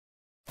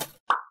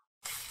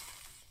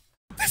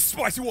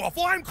Spicy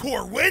Waffle, I'm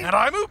Corwin. And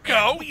I'm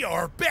Uko. And we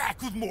are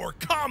back with more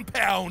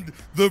Compound,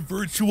 the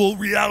virtual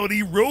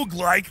reality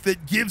roguelike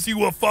that gives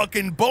you a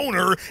fucking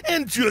boner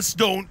and just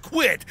don't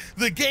quit.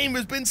 The game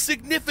has been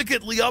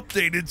significantly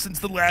updated since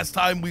the last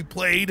time we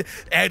played,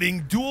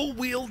 adding dual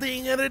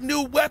wielding and a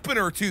new weapon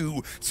or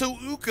two. So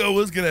Uko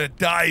is gonna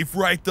dive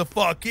right the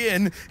fuck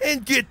in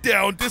and get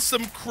down to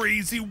some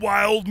crazy,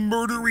 wild,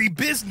 murdery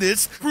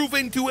business,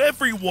 proving to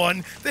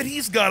everyone that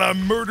he's got a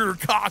murder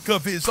cock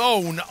of his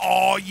own.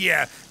 Oh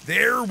yeah.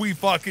 There we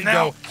fucking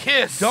now go.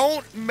 Kiss.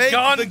 Don't make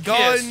the kiss.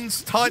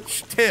 guns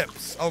touch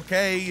tips,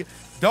 okay?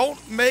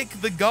 Don't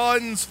make the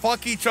guns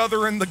fuck each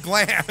other in the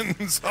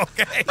glands,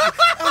 okay?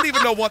 I don't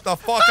even know what the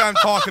fuck I'm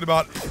talking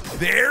about.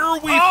 There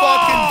we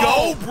fucking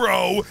go,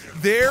 bro.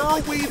 There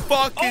we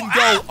fucking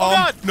go.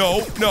 No.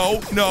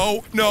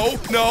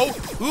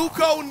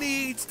 Uko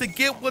needs to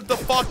get with the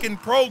fucking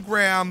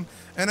program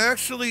and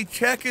actually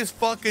check his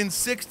fucking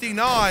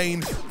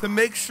 69 to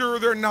make sure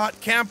they're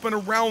not camping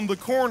around the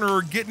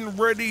corner getting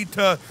ready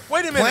to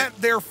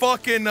plant their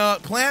fucking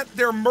plant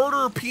their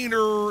murder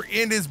peener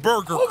in his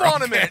burger. Hold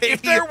on a minute.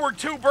 If there were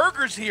two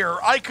burgers here,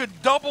 I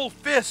could double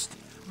fist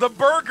the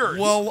burgers.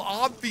 Well,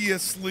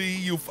 obviously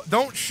you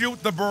don't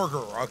shoot the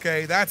burger,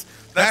 okay? That's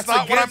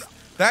not what I'm.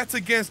 That's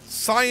against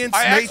science,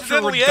 I nature,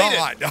 and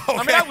God. It. Okay?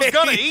 I mean, I was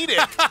gonna eat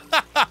it.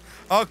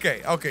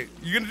 Okay.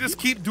 You're gonna just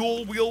keep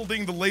dual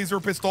wielding the laser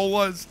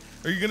pistolas?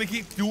 Are you gonna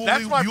keep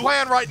That's my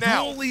plan right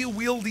now. Dually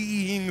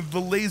wielding the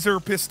laser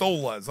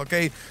pistolas,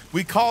 okay?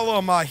 We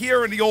call them,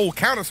 here in the old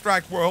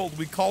Counter-Strike world,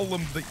 we call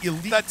them the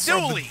elites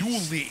of the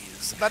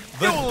dualies. The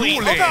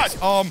dualies.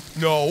 Oh, God.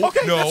 No,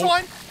 okay, no. That's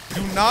fine.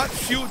 Do not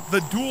shoot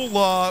the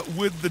duel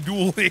with the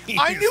dualies.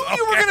 I knew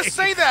you were going to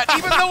say that,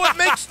 even though it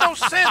makes no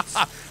sense.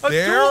 A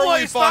duel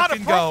is not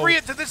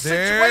appropriate to this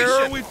situation.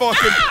 There we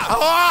fucking...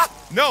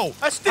 No.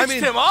 I stitched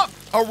him up.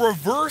 A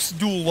reverse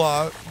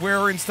duel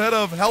where instead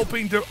of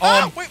helping to...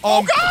 wait,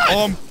 oh,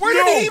 God! Where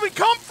did he even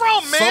come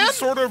from, man? Some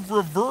sort of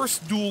reverse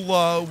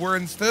duel where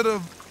instead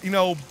of,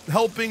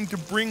 helping to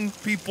bring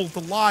people to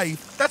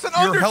life... That's an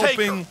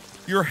Undertaker.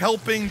 You're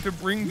helping to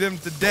bring them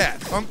to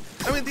death.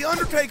 I mean, the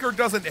Undertaker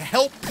doesn't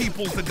help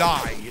people to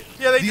die.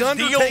 Yeah, the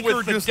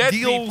Undertaker just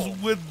deals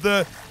with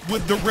the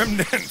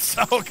remnants.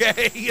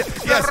 Okay.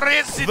 The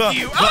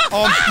residue.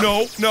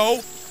 No.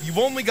 You've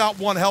only got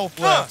one health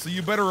left, so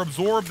you better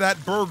absorb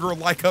that burger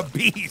like a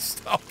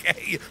beast.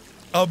 Okay.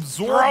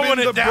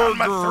 Absorbing the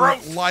burger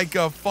like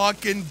a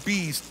fucking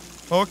beast.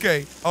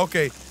 Okay.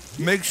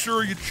 Make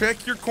sure you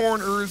check your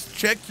corners,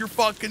 check your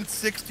fucking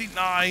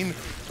 69,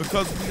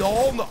 because we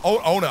all know.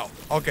 Oh no.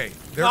 Okay.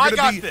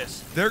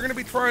 They're gonna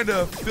be trying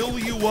to fill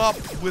you up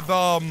with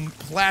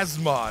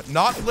plasma,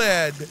 not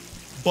lead,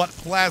 but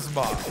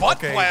plasma. Butt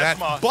okay,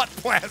 plasma. That's butt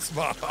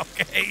plasma.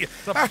 Okay.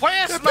 The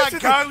plasma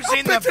goes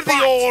in the butt.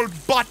 The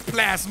old butt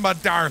plasma,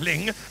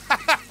 darling.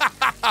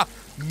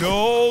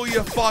 No,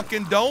 you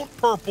fucking don't,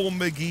 Purple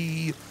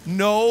McGee.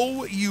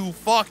 No, you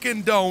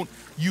fucking don't.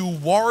 You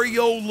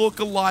Wario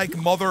look-alike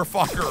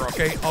motherfucker,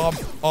 okay?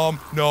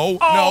 No.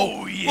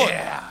 Oh,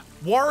 yeah.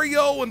 Look,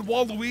 Wario and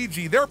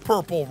Waluigi, they're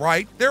purple,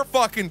 right? They're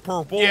fucking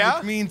purple,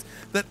 which means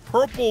that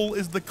purple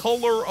is the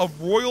color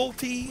of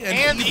royalty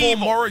and evil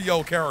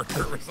Mario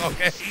characters,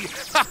 okay?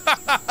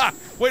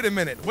 Wait a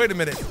minute.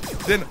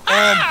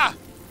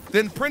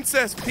 Then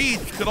Princess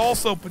Peach could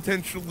also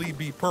potentially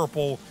be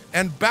purple,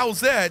 and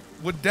Bowsette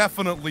would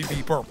definitely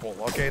be purple,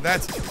 okay?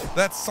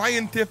 That's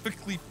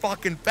scientifically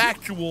fucking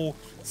factual,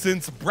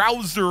 since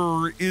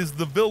Browser is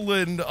the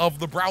villain of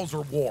the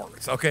Browser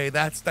Wars, okay?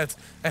 That's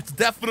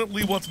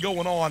definitely what's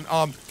going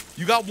on.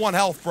 You got one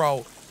health,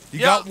 bro. You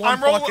got one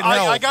fucking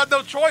health. I got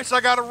no choice. I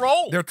got to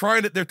roll. They're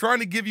trying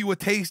to give you a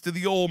taste of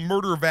the old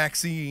murder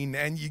vaccine,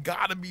 and you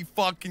gotta be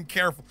fucking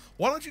careful.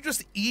 Why don't you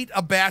just eat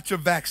a batch of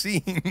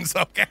vaccines,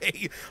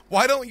 okay?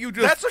 Why don't you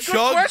just That's a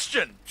good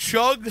question.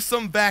 Chug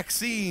some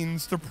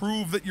vaccines to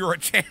prove that you're a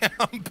champ?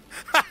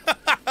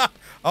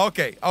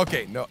 Okay.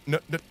 No.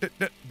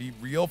 Be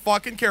real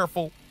fucking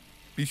careful.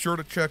 Be sure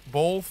to check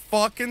both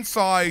fucking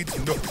sides.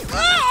 No.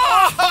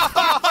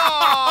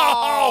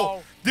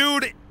 Oh!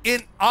 Dude,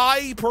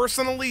 I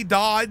personally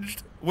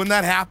dodged when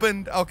that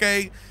happened,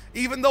 okay?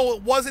 Even though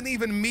it wasn't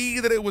even me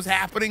that it was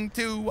happening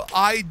to,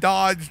 I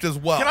dodged as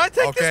well. Can I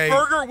take this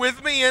burger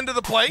with me into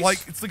the place? Like,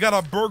 it's got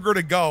a burger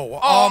to go.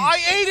 Oh, I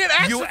ate it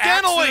accidentally. You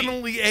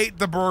accidentally ate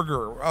the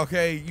burger,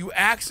 okay? You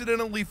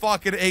accidentally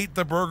fucking ate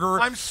the burger.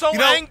 I'm so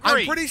angry.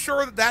 I'm pretty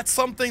sure that that's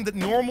something that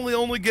normally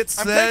only gets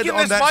said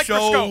on that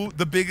show,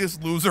 The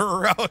Biggest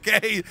Loser,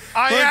 okay?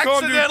 I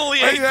accidentally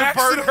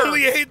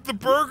ate the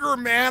burger,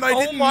 man. I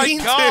didn't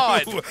mean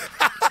to.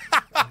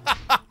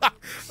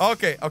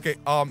 Okay.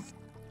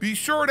 Be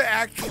sure to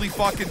actually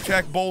fucking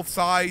check both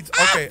sides.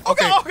 Okay. I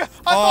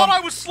thought I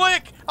was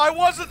slick. I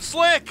wasn't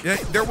slick. Yeah,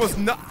 there was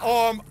no.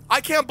 I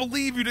can't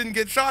believe you didn't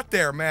get shot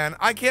there, man.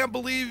 I can't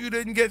believe you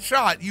didn't get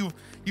shot. You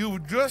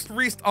just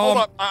Hold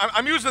up.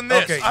 I'm using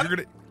this. Okay,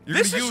 you're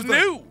this gonna use is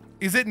new.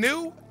 Is it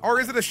new or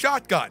is it a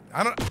shotgun?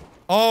 I don't.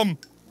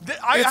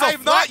 I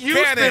have not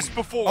used this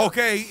before.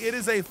 Okay, it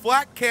is a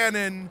flat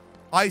cannon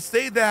I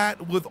say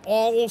that with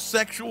all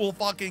sexual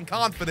fucking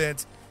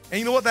confidence. And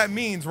you know what that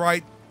means,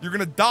 right? You're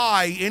gonna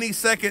die any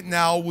second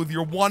now with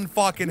your 1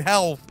 fucking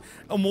health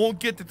and won't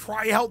get to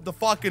try out the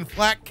fucking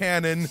flak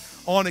cannon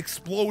on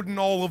exploding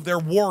all of their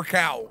war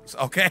cows,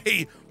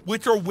 okay?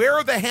 Which are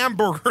where the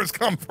hamburgers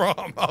come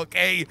from,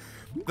 okay?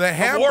 The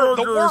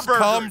hamburgers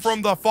come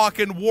from the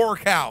fucking war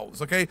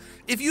cows, okay?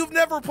 If you've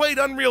never played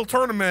Unreal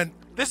Tournament,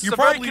 you're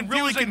probably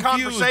really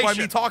confused by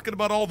me talking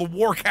about all the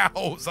war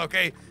cows,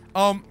 okay?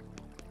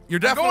 You're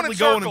definitely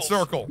going in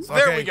circles. Okay?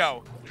 There we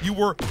go. You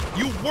were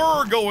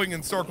going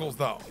in circles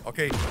though,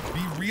 okay?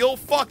 Be real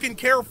fucking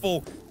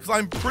careful, because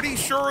I'm pretty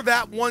sure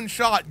that one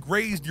shot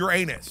grazed your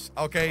anus,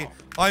 okay?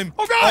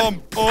 Oh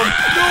God!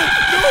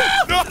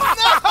 No!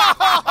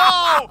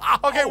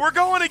 Okay, we're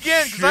going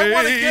again, because I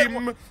want to get...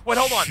 Wait,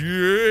 hold on.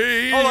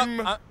 Shame!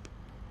 Hold on.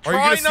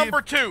 Try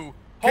number 2.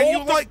 Can you,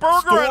 Hold the like, burger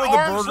store at the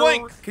arm's burger?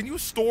 length. Can you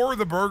store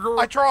the burger?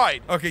 I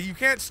tried. Okay, you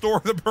can't store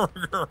the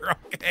burger,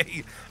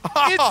 okay?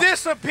 It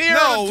disappeared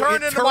and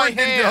turned into my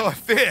hand. Into a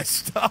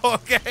fist,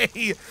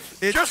 okay?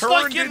 Just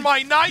like in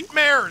my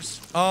nightmares.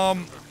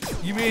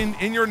 You mean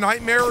in your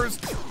nightmares,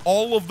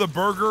 all of the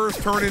burgers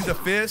turn into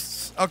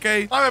fists,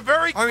 okay? I'm a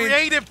very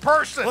creative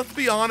person. Let's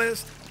be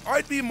honest.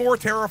 I'd be more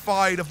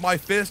terrified of my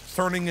fists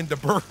turning into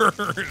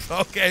burgers,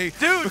 okay?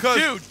 Dude,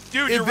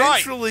 you're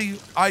right. Eventually,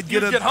 I'd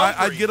get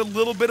a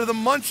little bit of the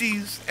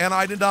munchies, and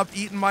I'd end up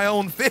eating my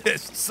own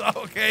fists,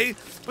 okay?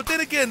 But then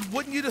again,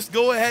 wouldn't you just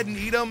go ahead and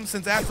eat them?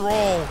 Since after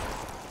all,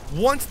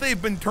 once they've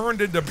been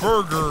turned into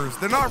burgers,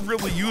 they're not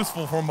really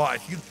useful for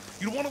much.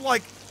 You'd want to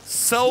like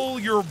sell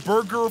your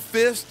burger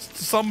fists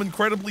to some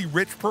incredibly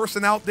rich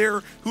person out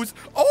there who's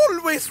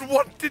always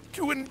wanted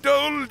to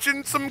indulge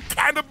in some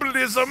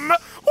cannibalism.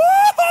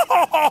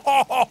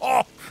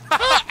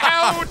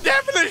 How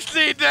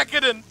devilishly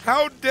decadent!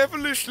 How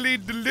devilishly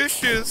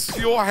delicious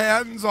your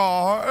hands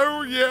are.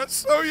 Oh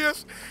yes, oh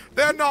yes.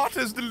 They're not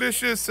as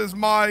delicious as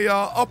my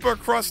upper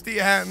crusty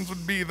hands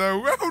would be,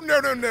 though. Oh,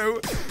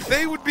 no.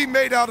 They would be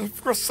made out of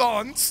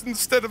croissants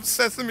instead of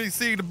sesame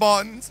seed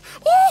buns.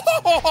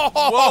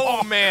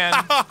 Whoa, man.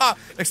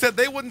 Except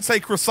they wouldn't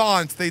say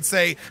croissants. They'd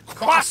say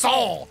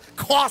croissant.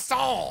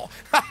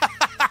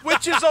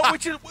 Which is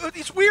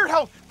it's weird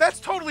how that's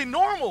totally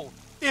normal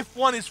if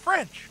one is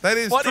French. That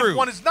is true. But if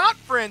one is not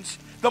French,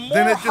 the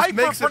more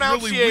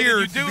hyper-pronunciated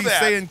you do that. To be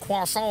saying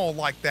croissant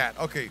like that.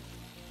 Okay.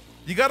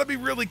 You got to be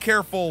really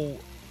careful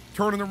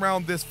turning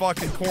around this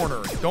fucking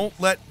corner. Don't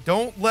let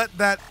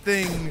that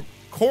thing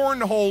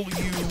cornhole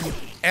you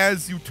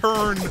as you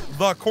turn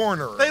the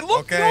corner. They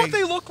look. Okay? You know what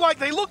they look like?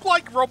 They look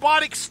like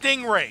robotic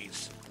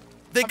stingrays.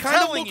 They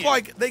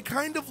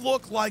kind of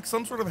look like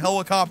some sort of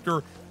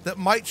helicopter that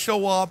might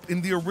show up in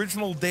the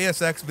original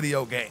Deus Ex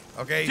video game.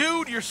 Okay,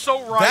 dude, you're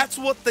so right. That's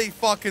what they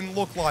fucking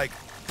look like.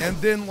 And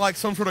then, like,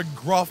 some sort of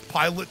gruff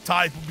pilot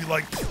type would be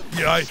like,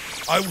 yeah,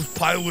 I was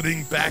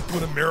piloting back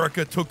when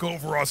America took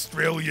over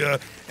Australia,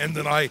 and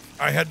then I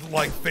had to,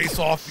 like, face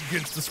off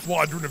against a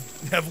squadron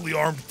of heavily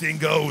armed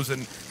dingoes,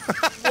 and...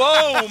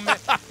 Whoa, man.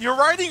 You're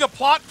writing a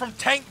plot from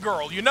Tank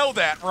Girl. You know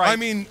that, right? I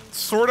mean,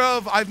 sort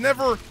of. I've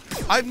never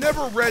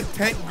read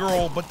Tank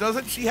Girl, but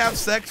doesn't she have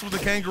sex with a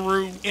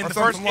kangaroo in the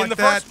first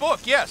book,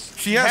 yes.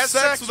 She has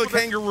sex with a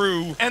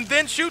kangaroo. And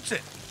then shoots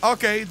it.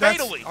 Okay, that's...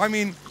 Fatally. I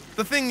mean...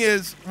 The thing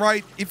is,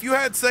 right, if you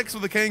had sex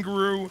with a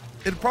kangaroo,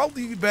 it'd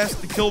probably be best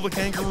to kill the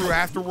kangaroo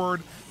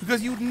afterward,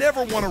 because you'd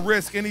never want to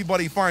risk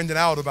anybody finding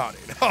out about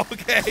it,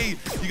 okay?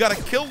 You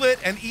gotta kill it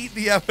and eat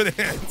the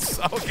evidence,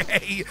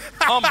 okay?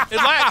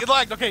 It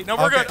lagged. Okay, no,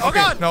 we're good. Oh,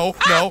 God! No.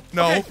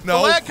 Okay, the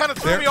lag kind of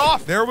threw me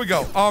off. There we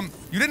go.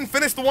 You didn't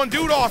finish the one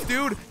dude off,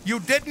 dude. You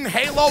didn't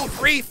Halo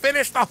 3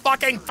 finish the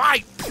fucking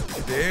fight.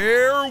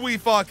 There we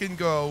fucking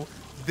go.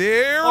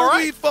 There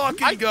we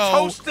fucking go.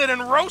 Toasted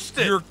and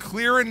roasted. You're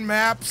clearing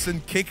maps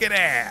and kicking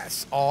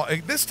ass.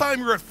 This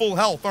time you're at full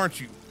health, aren't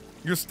you?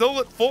 You're still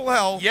at full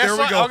health. Yes, there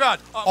we go. Oh, God.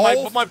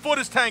 My foot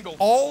is tangled.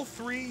 All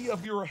 3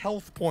 of your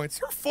health points.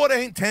 Your foot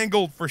ain't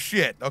tangled for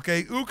shit,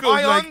 okay? Uko's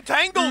I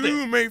untangled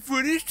it. My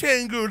foot is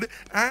tangled.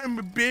 I'm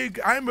a big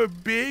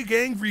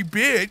angry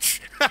bitch.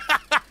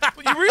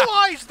 You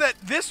realize that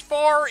this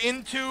far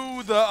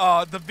into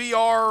the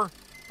VR...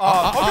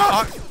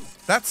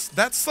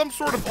 That's some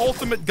sort of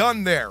ultimate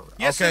gun there.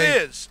 Yes, okay?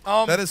 it is.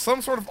 That is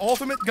some sort of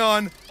ultimate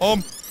gun.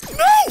 No!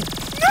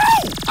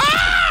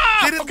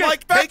 Ah! Did it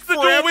take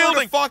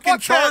forever to fucking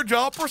charge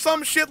up or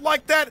some shit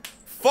like that?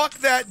 Fuck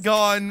that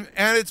gun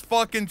and its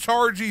fucking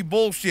chargy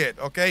bullshit,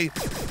 okay?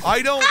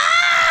 I don't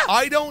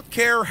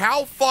care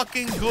how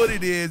fucking good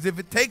it is. If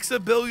it takes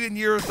 1 billion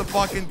years to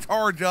fucking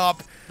charge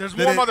up, there's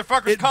more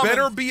motherfuckers coming. It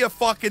better be a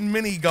fucking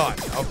minigun,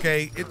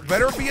 okay? It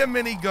better be a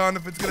minigun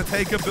if it's gonna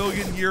take 1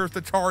 billion years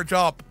to charge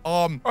up.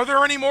 Are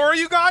there any more of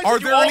you guys? Are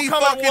there any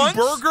fucking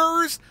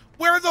burgers?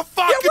 Where the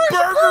fucking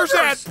burgers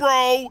at,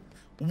 bro?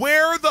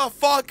 Where the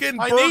fucking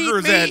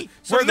burgers at?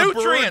 Where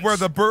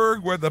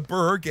the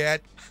burg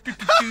at?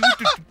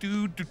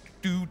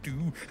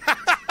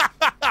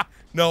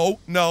 No.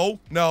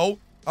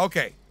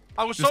 Okay.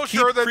 I was so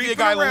sure there'd be a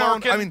guy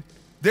lurking. I mean,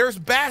 There's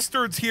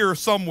bastards here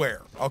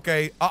somewhere,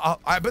 okay?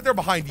 I bet they're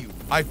behind you.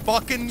 I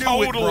fucking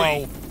knew it,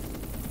 bro.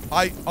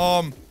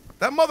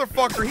 That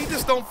motherfucker, he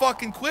just don't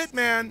fucking quit,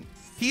 man.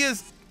 He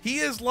is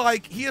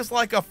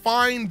like a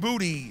fine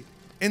booty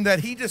in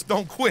that he just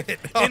don't quit.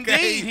 Okay?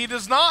 Indeed, he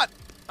does not.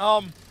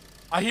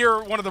 I hear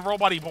one of the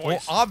robot-y boys.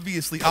 Well,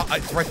 obviously,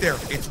 it's right there.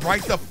 It's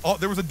right the. Oh,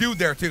 there was a dude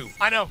there too.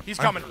 I know. He's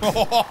coming. Burger!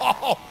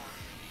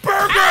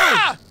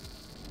 Ah!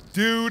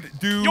 Dude.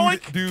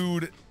 Yoink.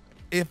 Dude.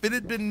 If it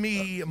had been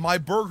me, my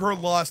burger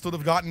lust would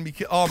have gotten me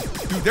killed.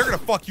 Dude, they're gonna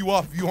fuck you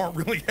up if you aren't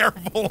really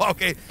careful.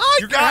 Okay.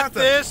 You're gonna have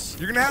to,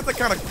 You're gonna have to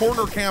kind of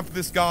corner camp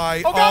this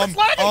guy. Oh God, it's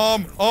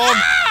lagging.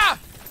 Ah!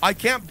 I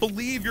can't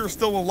believe you're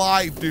still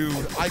alive,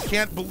 dude. I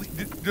can't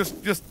believe.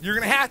 Just. You're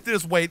gonna have to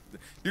just wait.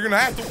 You're gonna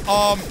have to.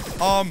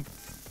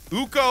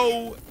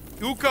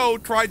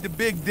 Uko tried to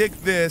big dick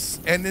this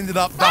and ended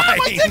up dying.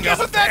 My dick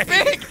isn't that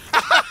big.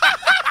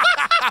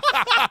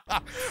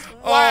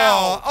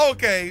 Wow.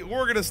 Okay,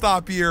 we're gonna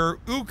stop here.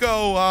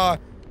 Uko,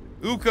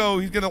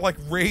 he's gonna like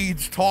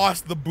rage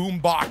toss the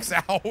boombox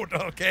out,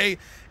 okay?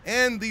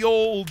 And the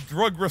old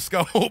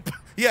drugroscope.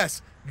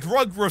 Yes,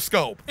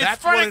 drugroscope.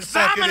 That's what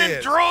it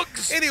is.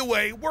 Drugs.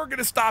 Anyway, we're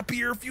gonna stop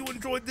here. If you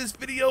enjoyed this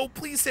video,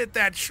 please hit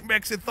that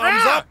schmexy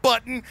thumbs up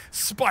button.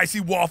 Spicy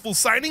Waffle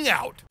signing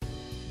out.